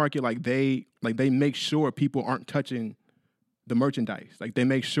supermarket, like they make sure people aren't touching the merchandise. Like they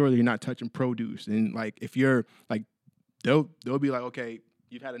make sure that you're not touching produce. And like if you're like they'll be like, okay,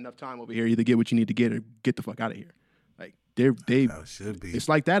 you've had enough time over here. Either get what you need to get or get the fuck out of here. Like they That's how it should be. it's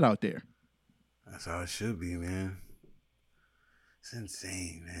like that out there. That's how it should be, man. It's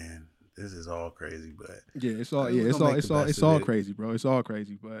insane, man. This is all crazy, but Yeah, it's all crazy, bro. It's all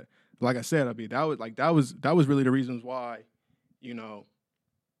crazy. But like I said, I mean that was really the reasons why, you know,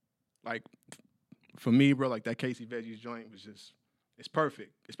 like for me, bro, like that Casey Veggies joint was just it's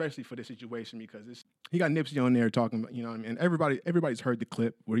perfect, especially for this situation because he got Nipsey on there talking about, you know what I mean? Everybody's heard the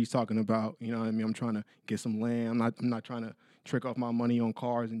clip where he's talking about, you know what I mean, I'm trying to get some land. I'm not trying to trick off my money on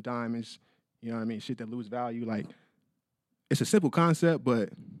cars and diamonds, you know what I mean? Shit that lose value. Like it's a simple concept, but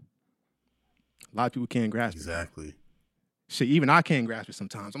a lot of people can't grasp it. Exactly. Shit, even I can't grasp it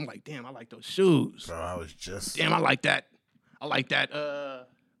sometimes. I'm like, damn, I like those shoes. Bro, I was just Damn, I like that that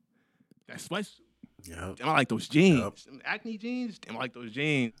sweatsuit. Yep. Damn, I like those jeans. Yep. Them Acne jeans. Damn, I like those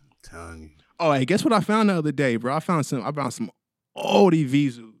jeans. I'm telling you. Oh, hey, guess what I found the other day, bro? I found some oldie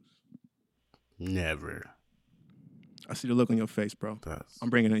Vizus. Never. I see the look on your face, bro. I'm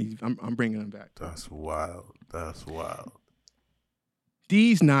bringing them back. That's wild. That's wild.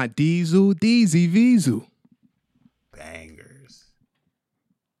 These not Diesel, these Vizu. Bangers.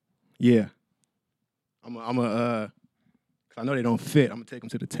 Yeah. I'm cause I know they don't fit. I'm gonna take them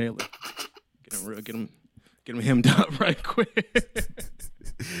to the tailor. Get them hemmed up right quick.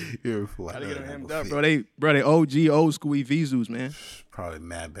 You're fly. Gotta get them hemmed up, bro. They OG old school Vizus, man. Probably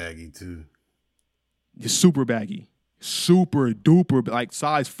mad baggy too. You're super baggy, super duper, like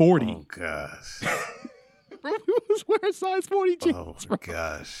size 40. Oh gosh. Bro, we was wearing size 40 jeans. Oh bro.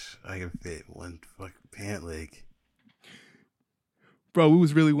 gosh. I can fit one fucking pant leg. Bro, we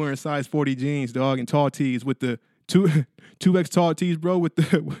was really wearing size 40 jeans, dog, and tall tees with the 2X tall tees, bro, with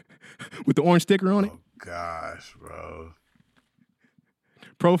the orange sticker on it. Oh gosh, bro.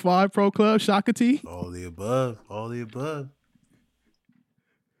 Pro 5, Pro Club, Shaka tee. All the above. All the above.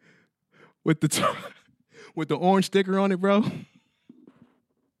 With the orange sticker on it, bro.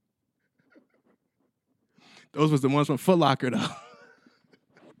 Those was the ones from Foot Locker, though.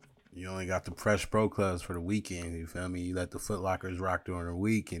 You only got the fresh Pro Clubs for the weekend. You feel me? You let the Foot Lockers rock during the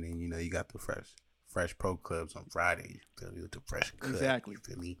week, and then you got the fresh Pro Clubs on Friday. You feel me? With the fresh cut. Exactly. You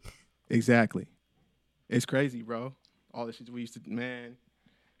feel me? Exactly. It's crazy, bro. All the shit we used to, man.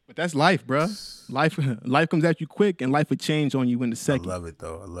 But that's life, bro. Life comes at you quick, and life will change on you in a second. I love it,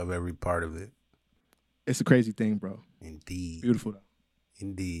 though. I love every part of it. It's a crazy thing, bro. Indeed. Beautiful, though.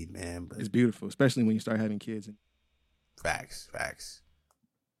 Indeed, man. But It's beautiful, especially when you start having kids. facts.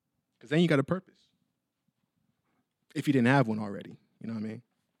 Because then you got a purpose. If you didn't have one already. You know what I mean?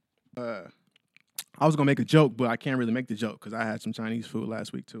 I was going to make a joke, but I can't really make the joke because I had some Chinese food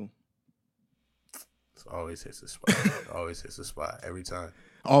last week, too. It always hits the spot. Always hits the spot every time.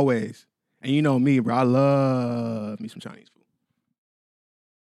 Always. And you know me, bro. I love me some Chinese food.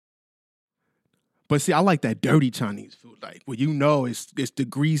 But see, I like that dirty Chinese food. Like, well, you know it's the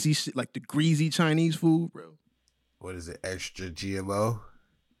greasy shit, like the greasy Chinese food, bro. What is it? Extra GMO?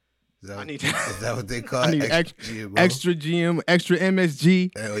 Is Is that what they call I it? need Extra GMO? extra GM, extra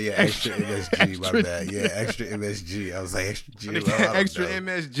MSG. Oh, yeah, extra MSG, my bad. Yeah, extra MSG. I was like, extra I need GMO. that extra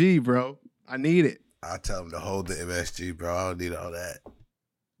MSG, bro. I need it. I'll tell them to hold the MSG, bro. I don't need all that.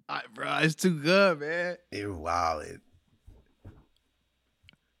 Bro, it's too good, man. You're wildin'.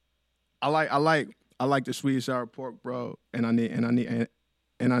 I like the sweet and sour pork, bro. And I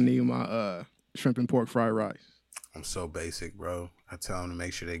need my shrimp and pork fried rice. I'm so basic, bro. I tell them to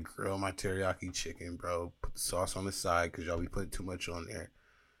make sure they grill my teriyaki chicken, bro. Put the sauce on the side because y'all be putting too much on there.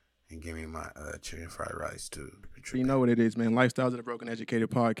 And give me my chicken fried rice, too. You know what it is, man. Lifestyles of the Broken Educated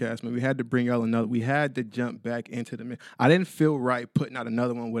podcast, man. We had to bring y'all another. We had to jump back into the. I didn't feel right putting out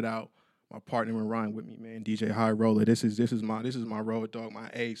another one without my partner in rhyme with me, man. DJ High Roller. This is my road dog, my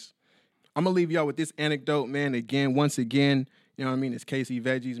ace. I'm gonna leave y'all with this anecdote, man. Once again, you know what I mean? It's Casey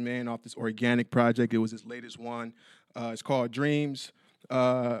Veggies, man, off this organic project. It was his latest one. It's called Dreams.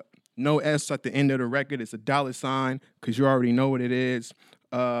 No S at the end of the record. It's a $, because you already know what it is.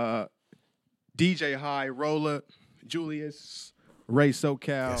 DJ High Roller, Julius, Ray SoCal.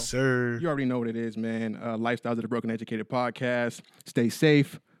 Yes, sir. You already know what it is, man. Lifestyles of the Broken Educated podcast. Stay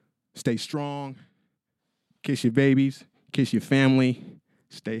safe. Stay strong. Kiss your babies. Kiss your family.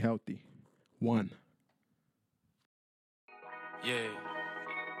 Stay healthy. 1. Yeah.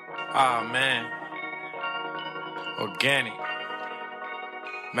 Ah, man. Organic.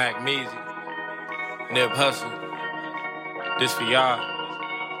 Mac Measy. Nip Hustle. This for y'all.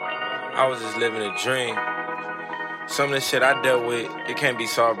 I was just living a dream. Some of the shit I dealt with, it can't be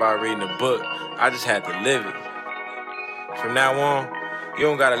solved by reading a book. I just had to live it. From now on, you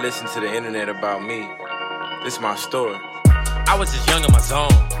don't gotta listen to the internet about me. This is my story. I was just young in my zone,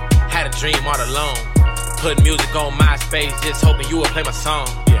 had a dream all alone. Putting music on MySpace, just hoping you would play my song.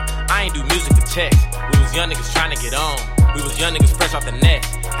 Yeah, I ain't do music for checks. We was young niggas trying to get on. We was young niggas fresh off the nest.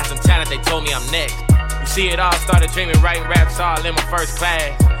 Had some talent, they told me I'm next. You see it all, started dreaming, writing raps all in my first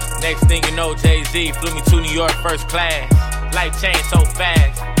class. Next thing you know, Jay-Z flew me to New York first class. Life changed so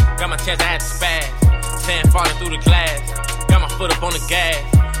fast, got my chance, I had to spaz. Sand falling through the glass, got my foot up on the gas.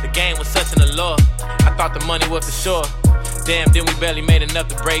 The game was such an allure, I thought the money was for sure. Damn, then we barely made enough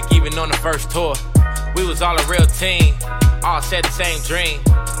to break even on the first tour. We was all a real team, all shared the same dream.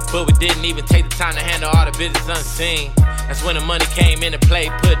 But we didn't even take the time to handle all the business unseen. That's when the money came into play,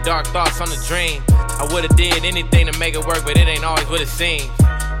 put dark thoughts on the dream. I would've did anything to make it work, but it ain't always what it seems.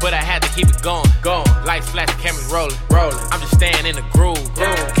 But I had to keep it going. Lights flashing, cameras rolling. I'm just staying in the groove.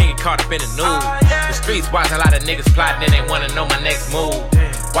 Can't get caught up in the news. The streets watch a lot of niggas plotting and they wanna know my next move.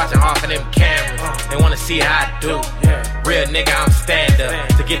 Watching off of them cameras, they wanna see how I do. Real nigga, I'm stand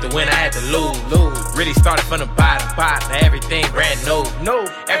up. To get the win, I had to lose. Really started from the bottom. Now everything brand new.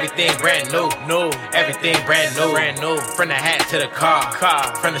 Everything brand new. Everything brand new. From the hat to the car.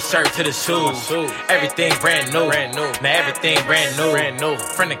 From the shirt to the shoes. Everything brand new. Now everything brand new.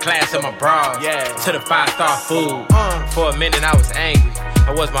 From the class of my bras to the 5-star food. For a minute I was angry.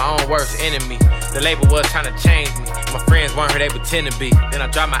 I was my own worst enemy. The label was trying to change me. My friends weren't who they pretend to be. Then I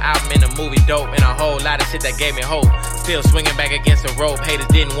dropped my album in the movie Dope, and a whole lot of shit that gave me hope. Still swinging back against the rope. Haters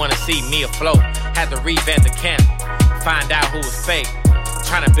didn't want to see me afloat. Had to revamp the camp, find out who was fake.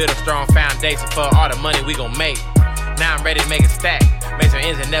 Trying to build a strong foundation for all the money we gon' make. Now I'm ready to make a stack. Make some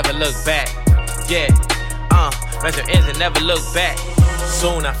ends and never look back. Make some ends and never look back.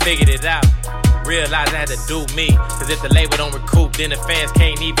 Soon I figured it out. Realized I had to do me. Cause if the label don't recoup, then the fans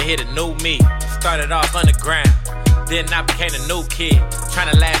can't even hit a new me. Started off underground, then I became a new kid.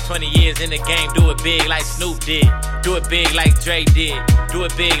 Tryna last 20 years in the game, do it big like Snoop did. Do it big like Dre did. Do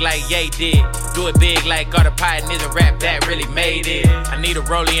it big like Ye did. Do it big like all the pioneers of rap that really made it. I need a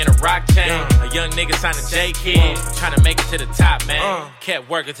rollie and a rock chain. A young nigga signed a J Kid. Tryna make it to the top, man. Kept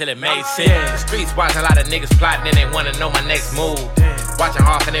working till it made sense. The streets watch a lot of niggas plotting and they wanna know my next move. Watching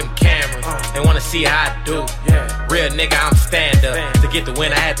off of them cameras, they wanna see how I do. Real nigga, I'm stand up. To get the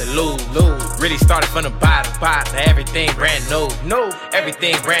win, I had to lose. Really started from the bottom. Now everything brand new.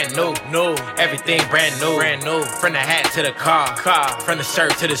 Everything brand new. Everything brand new. From the hat to the car. From the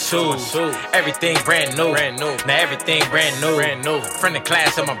shirt to the shoes. Everything brand new. Now everything brand new. From the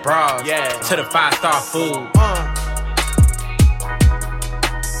class of my bras to the 5-star food.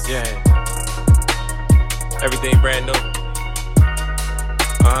 Everything brand new.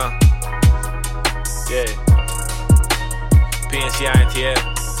 PNCINTL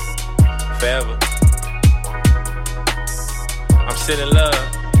forever. I'm sending love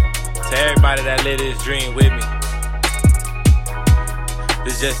to everybody that lived this dream with me.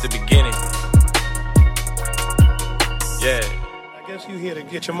 This is just the beginning. I guess you here to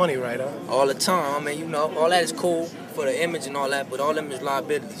get your money right, huh? All the time. I mean, you know, all that is cool for the image and all that, but all them is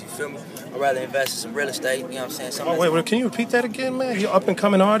liabilities, you feel me? I'd rather invest in some real estate, you know what I'm saying? Something Wait, can you repeat that again, man? You're up and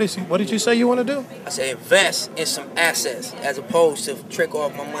coming artist. What did you say you want to do? I say invest in some assets as opposed to trick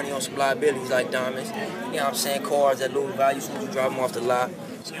off my money on some liabilities like diamonds. You know what I'm saying? Cars that lose value as soon as you drive them off the lot.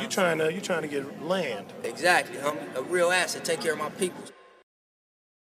 So you're trying to get land. Exactly, homie. A real asset. Take care of my peoples.